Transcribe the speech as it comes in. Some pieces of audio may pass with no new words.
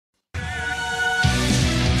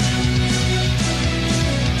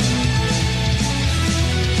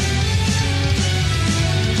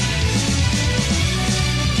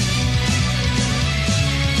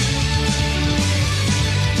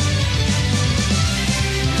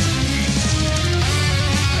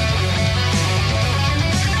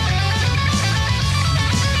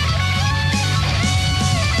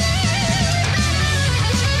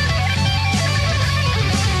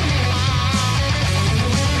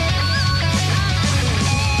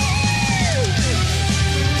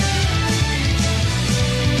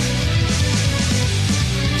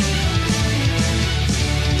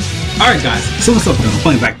Alright guys, so what's up though?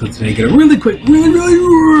 Playing back to today, get a really quick,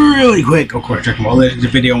 really quick, of course, DragonBallZ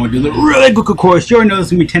video. I want to do the really quick, of course. You already know this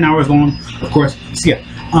is going to be 10 hours long, of course. So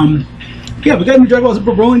yeah, we got a new DragonBallZ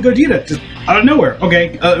Super Rolling Gogeta, just out of nowhere.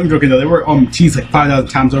 Okay, I'm joking though, they were teased like 5,000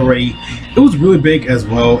 times already. It was really big as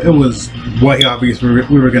well. It was way obvious we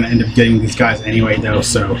were going to end up getting these guys anyway though.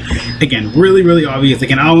 So again, really obvious.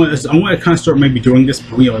 Again, I want to kind of start maybe doing this,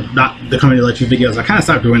 you know, not the coming to lecture videos. I kind of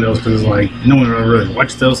stopped doing those because like no one really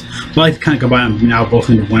watched those. But I like to kind of combine them now both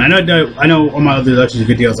into one. I know all my other lecture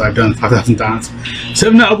videos I've done 5,000 times, so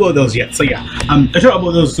I've not uploaded those yet. So yeah, I try to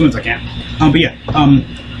upload those as soon as I can. But yeah,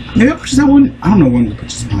 maybe I'll purchase that one. I don't know when to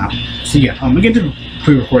purchase one out. So yeah, again, to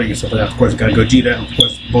pre-recording and stuff like that. Of course, got Gogeta, of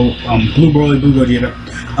course, both Blue Broly, Blue Gogeta.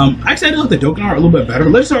 Actually, I do like the Dokkan art a little bit better.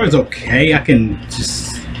 Legendary is okay. I can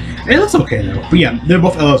just, it looks okay though. But yeah, they're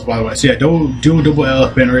both LFs by the way. So yeah, double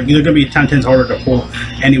LF banner. Either gonna be 10 times harder to pull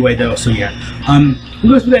anyway though. So yeah, we're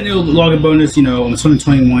going to put that new login bonus, you know, on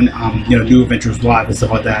 2021. You know, new adventures live and stuff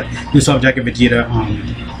like that. New Soft Jacket Vegeta.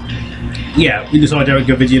 Yeah, we just saw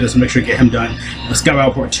Jacket Vegeta, so make sure to get him done. Sky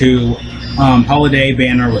Battle Part 2, Holiday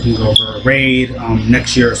banner with over Raid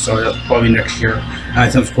next year, so that's probably next year.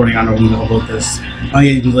 As I'm recording, I don't know when we'll upload this. Yeah,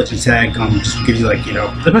 you can Legend Tag, just gives you like, you know,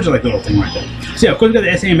 a bunch of like little thing right there. So yeah, of course we got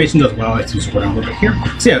the S animations as well. Let's just scroll down a little bit here.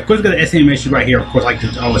 So yeah, of course we got the S animations right here. Of course, I like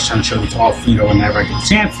to always try to show this off, you know, whenever I get the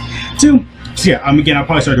chance to. So yeah, again, I'll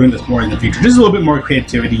probably start doing this more in the future. Just a little bit more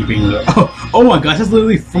creativity being the, oh my gosh, that's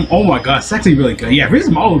literally from, oh my gosh, it's actually really good. Yeah,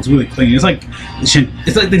 Frieza's model looks really clean. It's like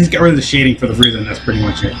they just got rid of the shading for the Frieza, and that's pretty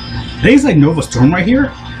much it. I think it's like Nova Storm right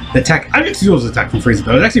here. The attack, I didn't see those attack from Frieza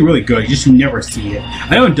though. It's actually really good. You just never see it.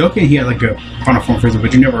 I know in Dokkan he had like a final form Frieza,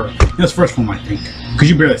 but you never, it was first form I think, because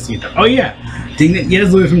you barely see it though. Oh yeah, dang it. Yeah,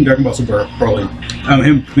 it's literally from DragonBallZ Super Broly.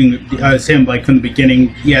 Him being, it's him like from the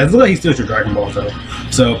beginning. Yeah, it's like he steals your Dragon Ball though.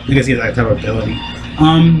 So because he has that type of ability.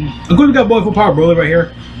 Of course we got Boy Full Power Broly right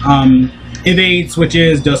here. Evade,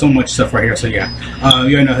 switches, does so much stuff right here. So yeah,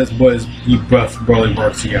 you already know his boys, buff Broly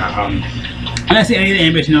works. So yeah, I haven't seen any of the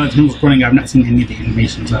animation. No, it's been recording. I've not seen any of the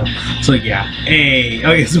animations of. So yeah, hey,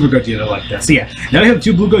 okay, Super Gogeta like that. So yeah, now we have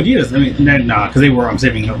two Blue Gogetas. I mean, nah, because they were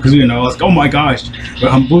saving them because you know, like, oh my gosh,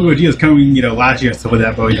 Blue Gogeta's coming, you know, last year and stuff like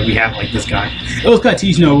that. But you know, we have like this guy. It was kind of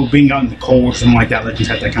tease, you know, being out in the cold or something like that. Legends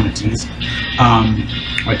had that kind of tease,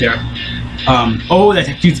 right there. Oh, that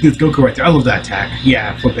attack used against Goku right there. I love that attack.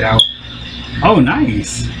 Yeah, flip it out. Oh,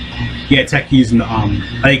 nice. Yeah, attack using the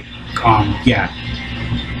yeah.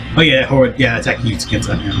 Oh yeah, or yeah, attack he used against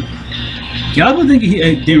him. Yeah, I don't think he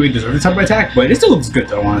didn't really deserve the type of attack, but it still looks good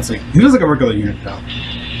though. Honestly, he looks like a regular unit though.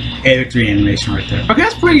 A victory animation right there. Okay,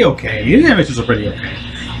 that's pretty okay. His animations are pretty okay.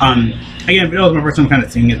 Again, it was my first time kind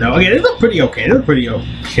of seeing it though. Okay, they look pretty okay. They look pretty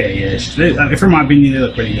okay-ish. For my opinion, they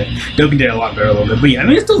look pretty good. Dokkan did a lot better a little bit, but yeah, I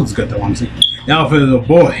mean, it still looks good though. Honestly. Now for the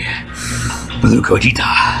boy, Blue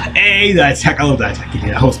Gogeta. Hey, that attack! I love that attack. Yeah,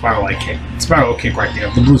 that whole spiral kick right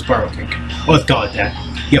there. The blue spiral kick. Oh, let's call it that.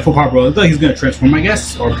 Yeah, full power Broly. Looks like he's gonna transform, I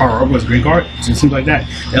guess, or power up with his green card. So it seems like that.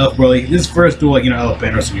 LF Broly. This first duel, like, you know, LF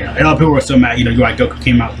banner. So yeah, LF people were so mad. You know, UI Goku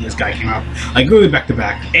came out, and this guy came out, like really back to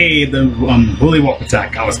back. Hey, the Bully Walk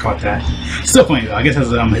attack. I always caught that. Still funny though. I guess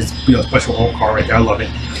that's his you know special ult card right there. I love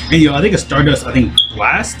it. And you know, I think it's Stardust. I think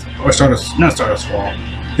Blast or Stardust, not Stardust Fall.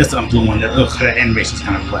 That's the blue one. That animation's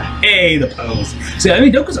kind of black. Hey, the pose. So yeah, I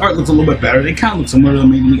mean, Dokkan's art looks a little bit better. They kind of look similar to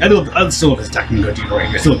me. I still love his attacking Gogeta right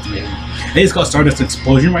here. It still looks amazing. I think it's called Stardust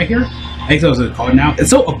Explosion right here. I think that's what it's called now.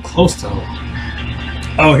 It's so up close though.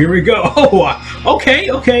 Oh, here we go. Oh, okay,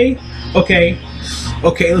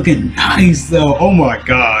 looking nice though. Oh my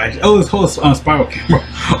gosh. Oh, this whole spiral camera.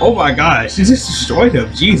 Oh my gosh, she just destroyed him.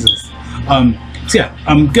 Jesus. So yeah,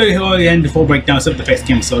 good to end the full breakdown, except the face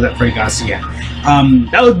cam, so that for you guys. So yeah,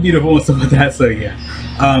 that was beautiful and stuff like that. So yeah,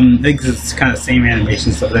 I think it's kind of the same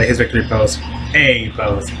animation stuff. That his victory pose,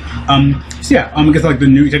 pose. So yeah, I guess like the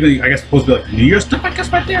new, technically, I guess supposed to be like the New Year stuff, I guess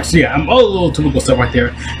right there. So yeah, all the little typical stuff right there.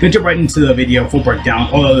 Gonna jump right into the video, full breakdown.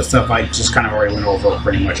 All the other stuff I just kind of already went over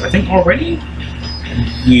pretty much. I think already.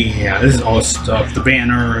 Yeah, this is all stuff. The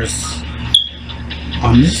banners.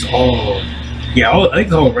 This is all. Yeah, I think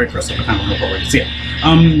the whole break stuff I kind of went over already. So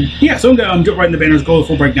yeah, so I'm gonna jump right in the banners, go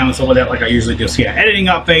full breakdown and stuff like that, like I usually do. So yeah, editing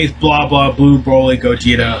up phase, blah blah, Blue Broly,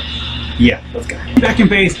 Gogeta. Yeah, let's go. Back in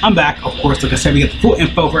phase, I'm back. Of course, like I said, we get the full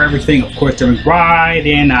info for everything. Of course, jumping right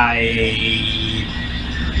in. I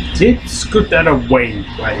did scoot that away.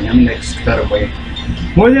 Right, I'm gonna scoot that away.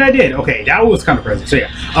 More than I did. Okay, that was kind of crazy. So yeah,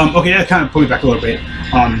 okay, that kind of put me back a little bit.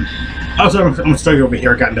 Also, I'm gonna start over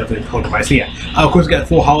here. Got another whole device. So, yeah, of course, we got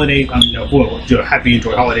full holiday. You know, full happy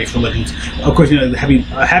enjoy holidays for Legends. Of course, you know,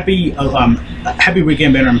 happy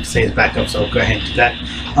weekend banner. I'm gonna say is back up. So go ahead and do that.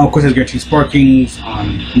 Of course, there's guaranteed sparkings.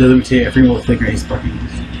 No limited every month guaranteed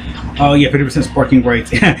sparkings. Oh yeah, 50% sparking rates.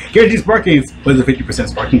 Guaranteed sparkings with the 50%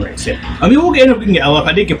 sparking rates. Yeah. I mean, we'll end up getting LF.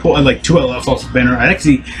 I did get pulled like 2 LFs off this banner.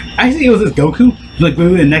 Actually, it was this Goku. Like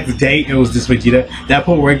literally the next day, it was this Vegeta. That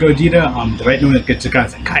pulled red Gogeta. The right one that gets the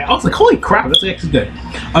guys like I was like, holy crap, that's actually good.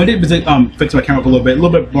 I did fix my camera up a little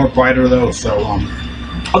bit more brighter though. So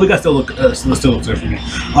all the guys still look good for me.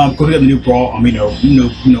 Of course, we got the new brawl. You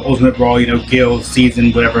know, Ultimate Brawl. You know, Guild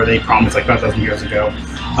season, whatever they promised like 5,000 years ago.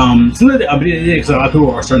 Some of the updated it because a lot of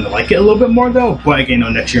people are starting to like it a little bit more though. But again,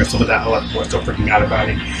 next year and stuff like that, a lot of people are still freaking out about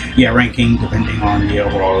it. Yeah, ranking depending on the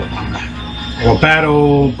overall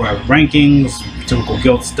battle, rankings, typical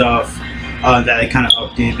guild stuff. That they kind of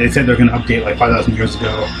update. They said they're going to update like 5,000 years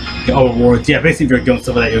ago. The rewards, yeah, basically if you're a guild and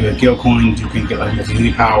stuff like that, you'll get guild coins. You can get like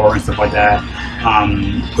multi power and stuff like that.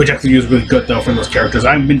 Which actually is really good though for those characters.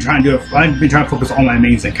 I've been trying to focus on my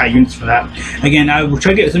mains and Kai units for that. Again, I will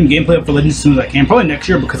try to get some gameplay up for Legends as soon as I can. Probably next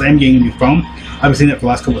year because I am getting a new phone. I've been saying that for the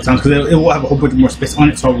last couple of times because it will have a whole bunch more space on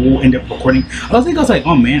it, so we'll end up recording. I was like,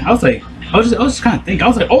 oh man, I was just kind of thinking. I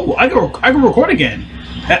was like, oh, I can record again.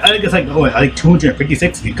 I think it's like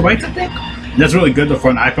 256 gigabytes, I think. And that's really good though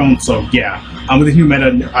for an iPhone. So yeah, with the new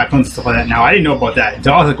meta iPhones and stuff like that now, I didn't know about that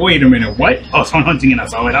until I was like, wait a minute, what? Oh, so I'm hunting and I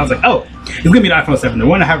saw it. I was like, oh, it's gonna be an iPhone 7. The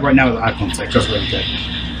one I have right now is an iPhone 6. That's really good.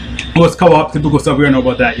 What's co-op, typical stuff. We don't know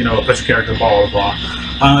about that. You know, special character, blah blah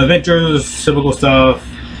blah. Adventures, typical stuff.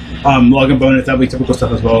 Login bonus, that'll be typical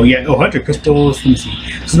stuff as well. Yeah, 100 crystals. Let me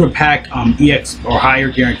see. Super pack, EX or higher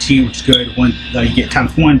guarantee, which is good. One you get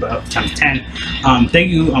 ×1, but up to ×10.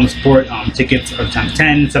 Thank you, support tickets are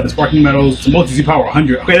 ×10. 7 sparking medals. Multi power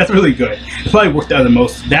 100. Okay, that's really good. It's probably worked out the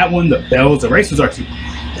most. That one, the bells, the races are actually.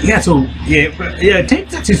 Yeah, so yeah,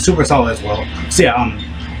 tank's actually super solid as well. So yeah,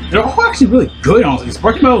 they're all actually really good, honestly.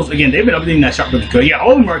 Sparking medals, again, they've been updating that shop really good. Yeah,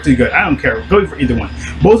 all of them are actually good. I don't care. Go for either one.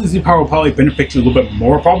 Both Z power will probably benefit you a little bit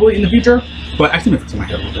more, probably, in the future. But actually, let me fix my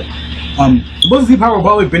hair a little bit. Both Z power will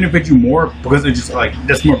probably benefit you more because they're just, like,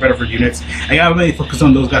 that's more better for units. I gotta really focus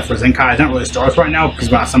on those guys for Zenkai. It's not really stars right now because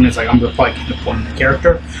when I summon, it's like, I'm gonna probably keep deploying the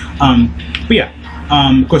character. But yeah.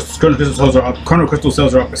 Of course, Chrono Crystal sales are up. Chrono Crystal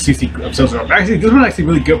sales are up. CC sales are up. Actually, this one's actually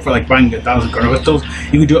really good for, like, buying 1,000 Chrono Crystals.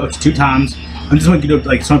 You can do it up to 2 times. And this one you can do it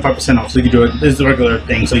like 25% off, so you can do it. This is a regular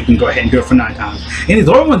thing, so you can go ahead and do it for 9 times. And these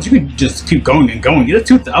other ones, you can just keep going and going. That's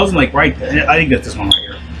 2,000, like right there. I think that's this one right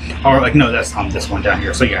here, or like no, that's this one down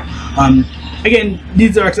here. So yeah. Again,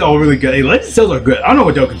 these are actually all really good. Hey, Legend sales are good. I don't know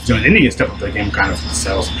what Dokkan's doing. They need to step up their game kind of for the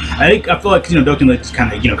sales. I feel like Dokkan just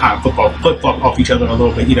kind of flip flop off each other a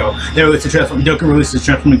little bit. You know, they release the transform. Dokkan releases the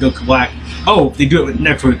transform and Goku Black. Oh, they do it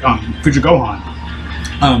next with Future Gohan.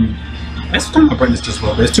 Let's turn my brightness just a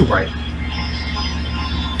little bit. It's too bright.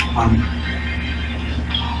 I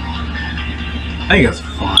think it's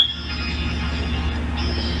fine.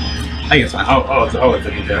 Oh, it's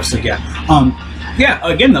looking there. So yeah. Yeah.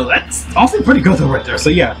 Again, though, that's also pretty good though, right there. So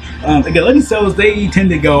yeah. Again, Legend sales, they tend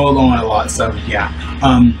to go along a lot. So yeah.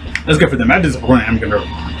 That's good for them. I'm disappointed. I'm gonna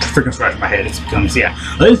freaking scratch my head. It's so yeah.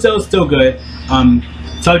 Legend sales still good.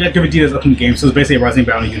 Subject to Vegeta's up in the game, so it's basically a rising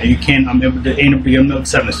battle unit. You can end up getting up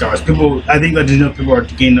 7 stars. I think that people are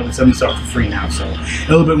gaining up 7 stars for free now, so a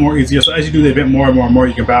little bit more easier. So as you do the event more and more,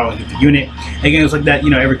 you can battle and get the unit. Again, it's like that,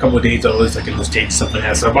 every couple of days, it's like a new stage, stuff like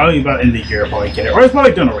that. So probably about the end of the year, I'll probably get it, or it's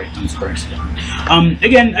probably done already. I'm just correct.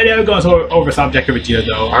 Again, I never go over Subject to Vegeta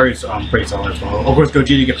though. I heard it's pretty solid as well. Of course,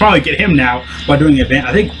 Gogeta, you can probably get him now by doing the event.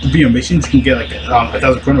 I think via missions, you can get like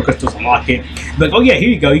 1,000 Chrono Crystals, unlock it. Like, oh yeah, here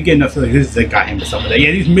you go. You get enough. Like, this is a guy him or something like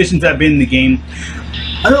that. Yeah, these missions that have been in the game.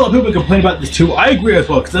 I know a lot of people complain about this too. I agree as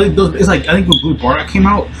well because I think I think when Blue Bardock came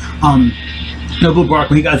out, Blue Bardock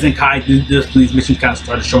when he got Zenkai, these missions kind of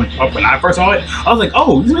started showing up. When I first saw it, I was like,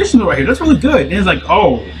 oh, these missions are right here. That's really good. And it's like,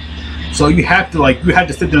 oh, so you have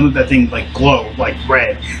to sit there and let that thing like glow like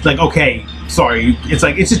red. It's like, okay, sorry. It's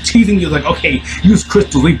like it's just teasing you. Like, okay, use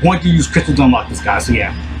crystals. We want you to use crystals to unlock this guy. So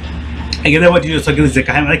yeah. Again, then what you just look at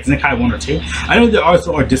Zenkai, like Zenkai 1 or 2. I know there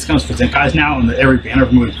also are discounts for Zenkais now on every banner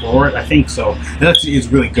moving forward, I think, so that actually is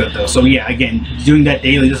really good though. So yeah, again, doing that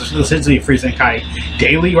daily, this is essentially a free Zenkai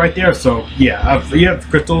daily right there, so yeah, if you have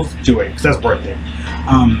crystals, do it, because that's worth it.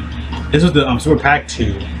 This was the Super Pack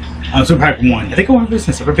 2, Super Pack 1. I think I went over this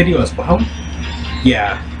in a separate video as well.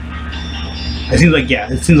 Yeah. It seems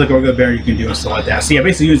like a regular banner you can do and stuff like that. So yeah,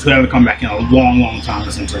 basically units haven't come back in a long time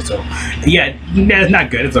essentially. So yeah, it's not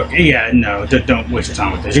good. It's okay. Yeah, no, don't waste your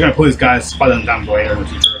time with this. You're gonna pull these guys, spot them down later in the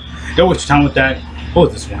future. Don't waste your time with that.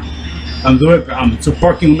 What was this one?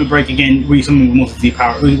 Sparking limit break again. We use something with most Z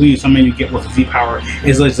power. We use something you get with Z power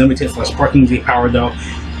is limited for sparking Z power though.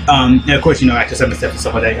 And of course, you know, active 7 steps and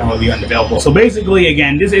stuff like that will be unavailable. So basically,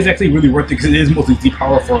 again, this is actually really worth it because it is mostly Z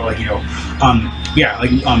power for like, you know,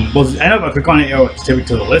 both. I know if I click on it, it'll take me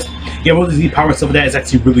to the list. Yeah, both the Z power stuff like that is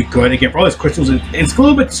actually really good. Again, for all these crystals, it's a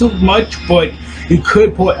little bit too much, but you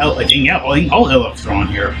could put all LFs are on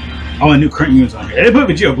here. All the new current units on here. They put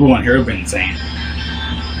Vegeta Blue on here, it would have been insane.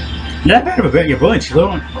 Not bad of a bit. Yeah, brilliant.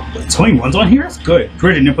 21's on here. That's good.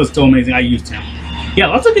 Bridget Nipple's still amazing. I used him. Yeah,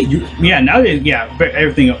 lots of good. Yeah, now they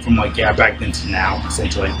everything up from like back then to now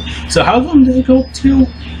essentially. So how long did it go to?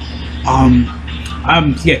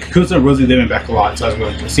 Kakusa and Rosie, they've been back a lot, so that's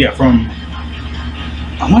really good. So yeah, from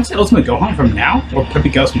I want to say Ultimate Gohan from now or Peppy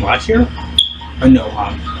Girls from last year. Or no,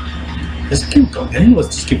 just keep going. I think it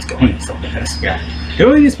just keeps going and stuff like this. Yeah. They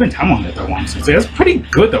really need to spend time on it though, honestly. So that's pretty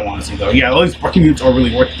good though, honestly though. Yeah, all these sparking units are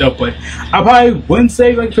really worth it though, but I probably wouldn't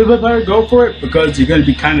say like for the player go for it because you're gonna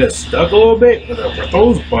be kinda stuck a little bit with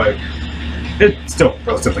those, but it's still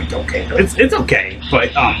relatively okay though. It's okay.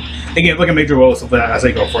 But again, like a major role stuff like that, I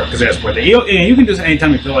say go for it because that's worth it. You can do this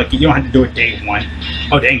anytime you feel like you don't have to do it day one.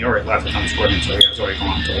 Oh dang, you already left the time scored, so yeah, it's already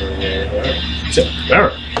gone. So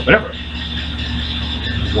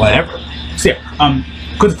whatever. So yeah,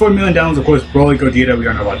 because 4 million downloads, of course, Broly, Gogeta, we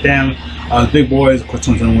don't know about them. The big boys, of course,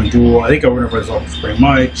 2021 Duel. I think I went over this all pretty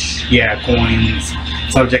much. Yeah, coins.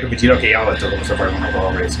 Subject of Vegeta. Okay, I'll let the stuff I went over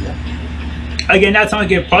already. So yeah. Again, that's how I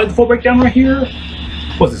get probably the full breakdown right here.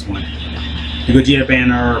 What's this one? The Gogeta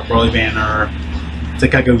banner, Broly banner.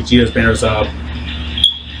 Sekaka Vegeta's banner's up.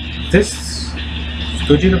 This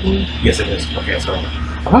Gogeta Blue? Yes, it is. Okay, so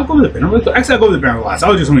I'll go with the banner. Actually, I'll go with the banner last. I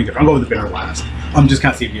was just something different. I'll go with the banner last. I'm just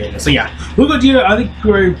kind of seeing it. So yeah, Gogeta, I think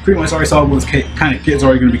we pretty much already saw was kind of kids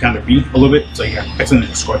already going to be kind of beat a little bit. So yeah, actually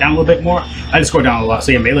just score down a little bit more. I just scored down a lot.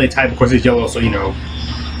 So yeah, melee type, of course, is yellow. So you know,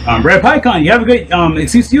 Red Pycon, you have a good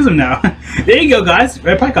excuse to use them now. There you go, guys.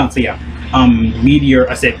 Red Pycon. So yeah, Meteor.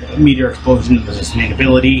 I said Meteor Explosion. There's his main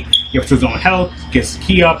ability. You have his own health. Gets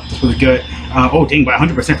key up. That's really good. Oh dang, by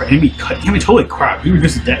 100% for enemy cut damage. Holy crap! You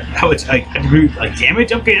reduced that. How much like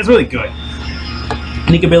damage? Okay, that's really good.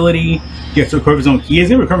 Unique ability. Yeah, so recover his own key. He's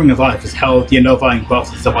recovering a lot of his health, notifying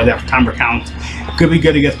buffs and stuff like that for timer count. Could be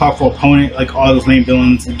good against powerful opponent, like all those main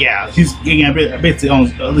villains. Yeah, he's basically at least a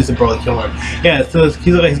Broly killer. Yeah, so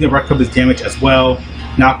he's gonna recover his damage as well.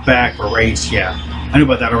 Knockback or rage, yeah. I knew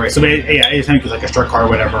about that already. So yeah, anytime you get like a strike card or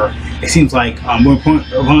whatever, it seems like like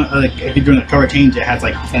if you're doing a color change, it has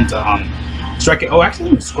like tend to strike it. Oh,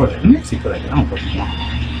 actually, let me score that. Let me actually put that down for that.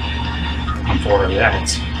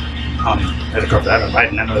 I had to cover that up. I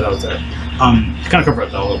didn't know that was there. Kind of cover it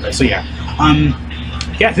though a little bit. So yeah,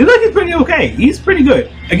 yeah, seems like he's pretty okay. He's pretty good.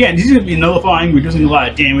 Again, he's gonna be nullifying, reducing a lot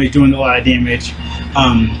of damage, doing a lot of damage.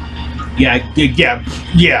 Yeah.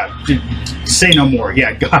 Say no more.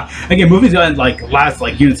 Yeah, God. Again, movies got like last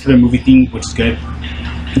like units for the movie theme, which is good.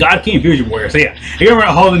 God King Fusion Warrior. So yeah, you're gonna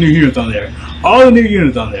run all the new units on there. All the new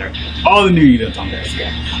units on there. So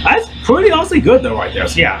yeah, that's pretty honestly good though, right there.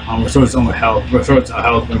 So yeah, restores its own health. Restores its own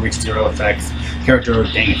health when it reaches 0 effects. Character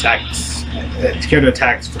dang attacks. Character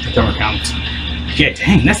attacks for the timer count. Yeah,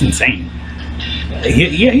 dang, that's insane.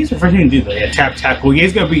 Yeah, he's refreshing to do that. Yeah, tap tackle. Yeah,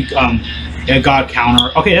 he's gonna be God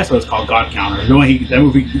counter. Okay, that's what it's called, God counter. The one that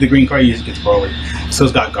movie, the green card uses gets Broly. So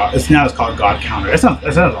it's got God. It's called God counter. That sounds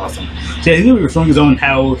awesome. So yeah, he's gonna be restoring his own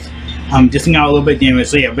health. Dishing out a little bit of damage.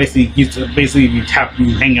 So yeah, basically you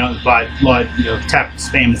hang out with blood, tap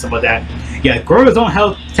spam and stuff like that. Yeah, grow his own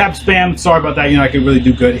health, tap spam. Sorry about that. I could really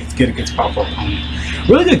do good. It's good against powerful opponent.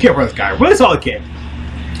 Really good kid for this guy. Really solid kid.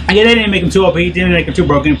 Again, they didn't make him too OP. Didn't make him too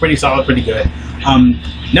broken. Pretty solid. Pretty good. Now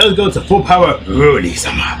let's go to full power. Really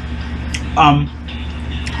sama. I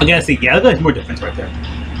gotta see. Yeah, there's more difference right there.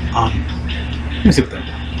 Let me see what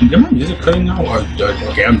that. Am my music cutting now? Or,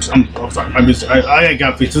 okay, I'm sorry. I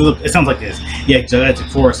got it. It sounds like this. Yeah, Genetic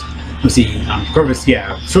Force. Let's see. Covers,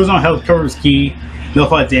 yeah. Shows on health, covers key,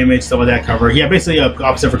 nullify damage, stuff like that cover. Yeah, basically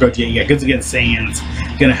opposite for Gogeta. Yeah, good against Saiyans.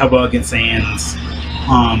 Gonna help out against Saiyans.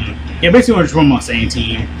 Yeah, basically we're just one more Saiyan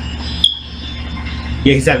team.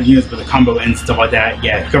 Yeah, he's having units with the combo and stuff like that.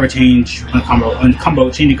 Yeah, cover change on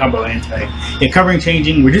changing combo ends. Right? Yeah, covering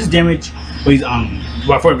changing, reduce damage. But he's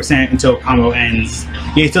about 40% until combo ends.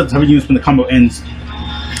 Yeah, he's still having units when the combo ends.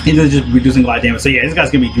 He's just reducing a lot of damage. So yeah, this guy's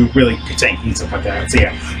gonna be really tanky and stuff like that. So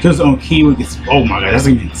yeah, just his own key will get. Oh my god, that's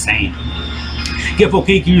gonna be insane. Get full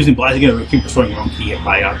key, keep using blast, you gotta keep restoring your own key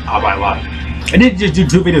by a lot. I did just do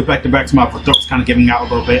 2 videos back to back, so my throat's kind of giving out a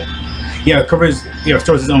little bit. Yeah, covers. Yeah,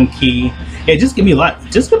 restores his own key. Yeah, just give me a lot.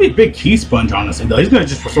 Just gonna be a big key sponge, honestly. Though he's gonna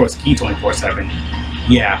just restore his key 24/7.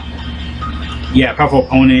 Yeah. Yeah, powerful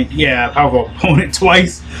opponent. Yeah, powerful opponent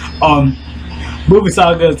twice. Movie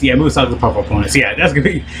Saga's, yeah, Movie Saga's a powerful opponent. So yeah, that's gonna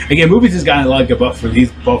be, again, Movies has gotten a lot of good buff for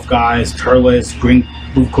these both guys. Turles, Green,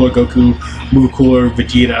 Move Cooler Goku, Move Cooler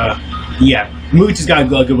Vegeta. Yeah, Movie just got a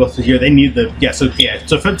lot of good buffs here. They need the, yeah, so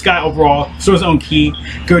for this guy overall, stores his own ki,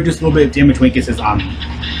 could reduce a little bit of damage when he gets his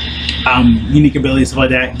unique abilities, stuff like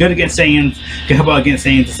that. Good against Saiyans, can help out against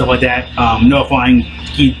Saiyans and stuff like that. Nullifying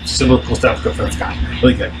ki, super cool stuff, good for this guy.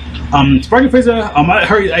 Really good. Sparking Frieza, I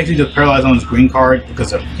heard he actually just paralyzed on his green card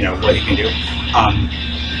because of, you know, what he can do.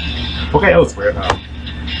 Okay, that was weird.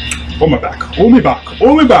 Oh my back, oh my back,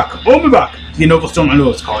 oh my back, oh my back. The Nova Storm, I know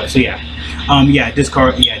what it's called. So yeah,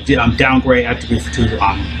 discard, downgrade attribute to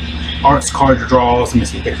arts card draws. Let me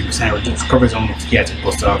see, 50% reduce cover zone, yeah,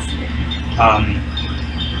 typical stuff.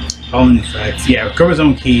 Own effects, yeah, recover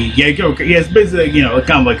zone ki, yeah, it's basically, you know, it's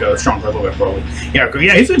kind of like a stronger little bit probably. Yeah,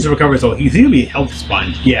 he's going to recover zone. He's going to be a health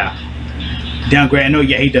sponge. Yeah, downgrade. I know.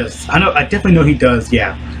 Yeah, he does. I definitely know he does.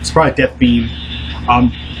 Yeah, it's probably Death Beam.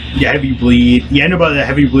 Yeah, heavy bleed. Yeah, I know about that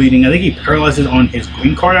heavy bleeding. I think he paralyzes on his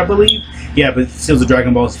green card, I believe. Yeah, but steals the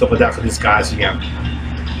Dragon Ball stuff like that for this guy. So yeah,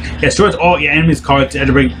 destroys all enemies' cards.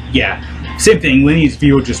 Yeah. Same thing, lineage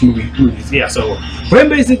view, just movies. Yeah, so for him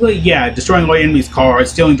basically, yeah, destroying all enemies' cards,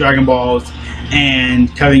 stealing Dragon Balls, and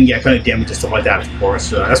cutting damage and stuff like that, of course.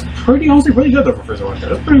 That's honestly pretty good though for Frieza right there.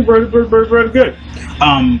 That's pretty good.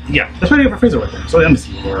 Yeah, that's pretty good for Frieza right there. So let me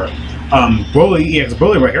see where Broly, yeah, it's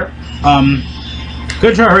Broly right here.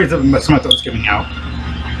 Good try to hurry up some of those giving out.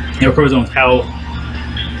 You know, Zone's health.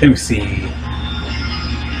 Let me see.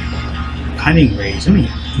 Cunning Rage.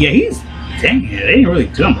 Yeah, he's. Dang it, they didn't really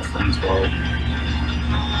do that much for him as well.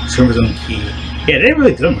 Server's own ki. Yeah, they didn't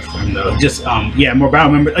really do that much for him though. Just yeah, more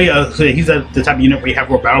battle members. Oh, yeah, so he's the type of unit where you have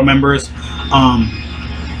more battle members.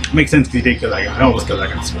 Makes sense because he did kill that guy. I almost killed that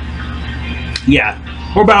guy. So. Yeah,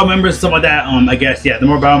 more battle members, stuff like that. I guess yeah, the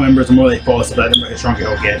more battle members, the more they fall, so that the more stronger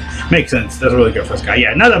he'll get. Makes sense. That's really good for this guy.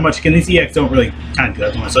 Yeah, not that much. Can these EX don't really kind of do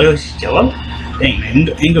that too much. So he's yellow. Dang man,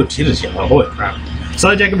 Ingo Cheetah's yellow. Holy crap.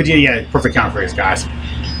 Solid Jack and Vegeta, yeah, perfect counter for these guys.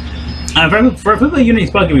 For the unit,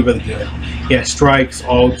 he's probably gonna be really good. Yeah, strikes,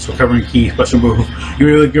 ults, recovering ki, special move.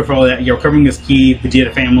 You're really good for all that. You're recovering his ki,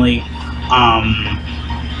 Vegeta family.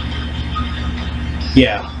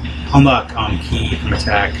 Yeah, unlock ki from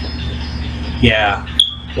attack. Yeah,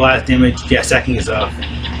 blast damage. Yeah, sacking is up.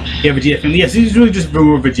 Yeah, Vegeta family. Yeah, so he's really just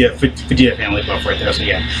remove Vegeta family buff right there. So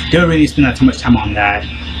yeah, don't really spend that too much time on that.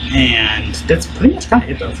 And that's pretty much kind of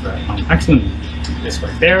it though for that. Actually, do this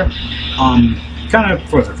right there. Kind of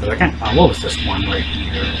further. I can't. What was this one right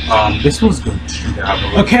here? This was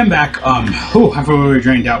Gogeta. Okay, I'm back. I feel really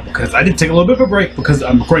drained out because I did take a little bit of a break because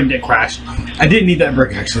recording did crash. I didn't need that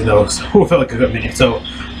break actually though, so it felt like a good minute. So,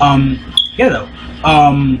 yeah though.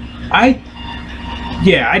 I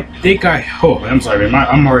think I'm sorry, man.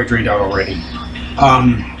 I'm already drained out already.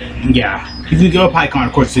 Yeah. You can go PyCon,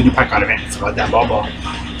 of course, to do PyCon events, stuff like that, blah blah.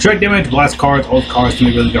 Strike damage, blast cards, old cards can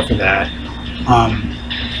be really good for that.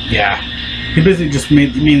 Yeah. He basically just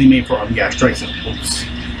mainly made for strikes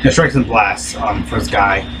and strikes and blasts for this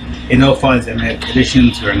guy. It nullifies enemy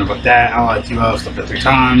conditions. We don't know about that. Allied duo stuff at 3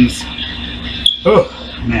 times. Oh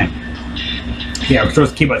man. Yeah,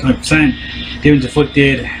 restores ki by 20%. Damage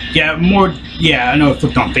inflicted. Yeah, more. Yeah, I know it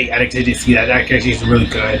flipped on Fate Addicts. I did see that. That actually is really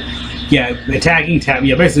good. Yeah, attacking tap.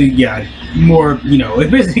 Yeah, basically, yeah, more. You know,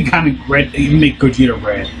 it's basically kind of red. You make Gogeta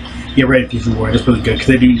red. Yeah, Red Fusion Warrior, that's really good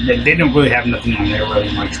because they don't really have nothing on there really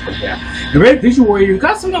much, but yeah. The Red Fusion Warrior, you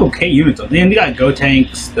got some okay units on there. You got Go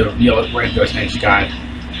Tanks, the red Go Tanks. You got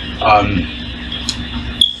I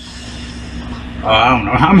don't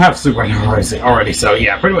know. I'm half asleep right now already, so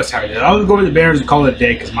yeah, pretty much tired. I'll go over the banners and call it a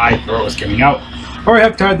day because my throat was giving out. Alright,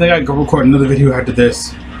 I'm tired. I gotta go record another video after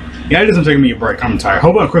this. Yeah, it doesn't take me a break. I'm tired.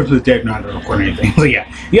 Hope on Christmas Day I'm not recording anything. So yeah,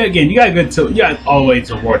 again, you got all the way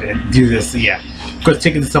to reward and do this. So yeah. Of course,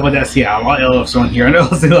 tickets and stuff like that. So yeah, all LFs on here. I know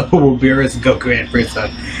it's will Beerus, Goku, and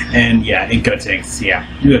Frieza, and yeah, and Go Tanks. Yeah,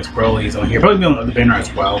 you got Broly's on here. Probably be on the banner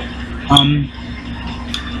as well.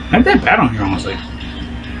 Not that bad on here, honestly.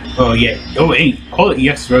 Oh yeah. Oh, all the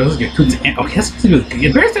EX let's get okay. That's good.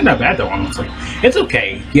 Beerus not that bad though, honestly. It's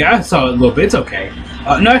okay. Yeah, I saw it a little bit. It's okay.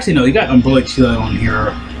 No, actually, no. You got Broly Chila on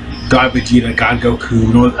here. God Vegeta, God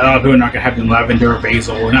Goku. No, a lot of people are not gonna have them Lavender,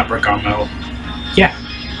 Basil, or not Bergamo. Yeah.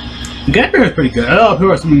 God Bear is pretty good. A lot of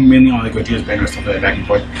people are assuming mainly on the Gogeta's banner stuff like that back and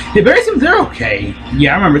forth. The Berries, they're okay.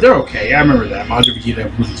 Yeah, I remember they're okay. I remember that. Majin Vegeta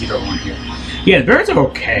and Vegeta on here. Yeah, the Berries are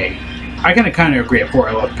okay. I kind of agree. At 4,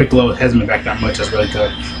 I love Piccolo hasn't been back that much. That's really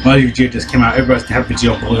good. Majin Vegeta just came out. Everybody's gonna have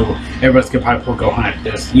Vegeta Blue. Everybody's gonna probably pull Gohan at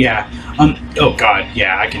this. Yeah. Oh God.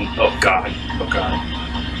 Yeah, I can. Oh God. Oh God.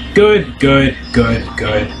 Good.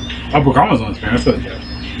 Programa's on this banner. That's really good.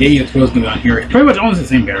 Yeah, your twirl's gonna be on here. Pretty much almost the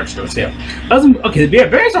same banner still. So yeah. Okay, the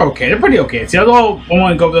banners are okay. They're pretty okay. So that's all I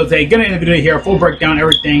want to go over today. Get in the video here, full breakdown,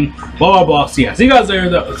 everything, blah blah blah. So yeah, see you guys later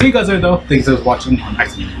though. Thanks for watching.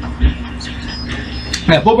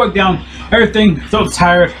 Yeah, full breakdown, everything. So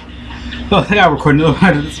tired. Oh, I got recording.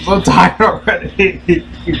 I'm so tired already.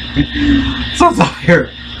 So tired.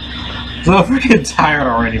 So freaking tired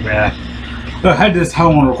already, man. I had this. I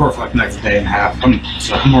want to record for like the next day and a half. I'm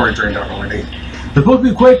already drained out already. It's supposed to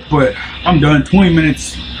be quick, but I'm done. 20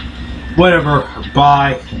 minutes, whatever.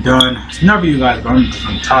 Bye, done. It's never you guys, but I'm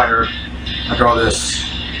tired after all this.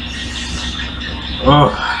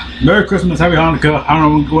 Oh, Merry Christmas, Happy Hanukkah. I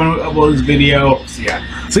don't know when to upload this video. So yeah,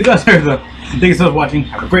 so you guys are the. Thank you so much for watching.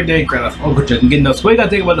 Have a great day. Great life. Oh, good job. Getting those. What you gotta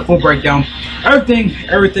think about the full breakdown? Everything.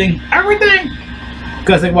 You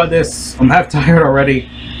guys think about this? I'm half tired already.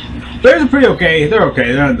 They're pretty okay. They're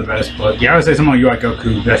okay. They're not the best, but yeah, I would say someone you like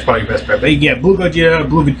Goku. That's probably your best bet. But you get Blue Gogeta,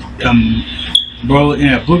 Blue Gogeta,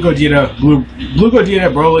 Blue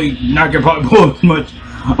Gogeta, Broly. Not gonna probably blow as much.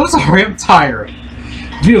 I'm sorry. I'm tired.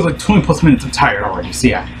 The video's like 20 plus minutes. I'm tired already. So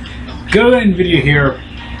yeah, go in video here.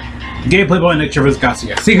 Gameplay by next year for this guy. So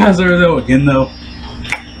yeah, see you guys later though. Again though.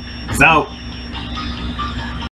 Peace out.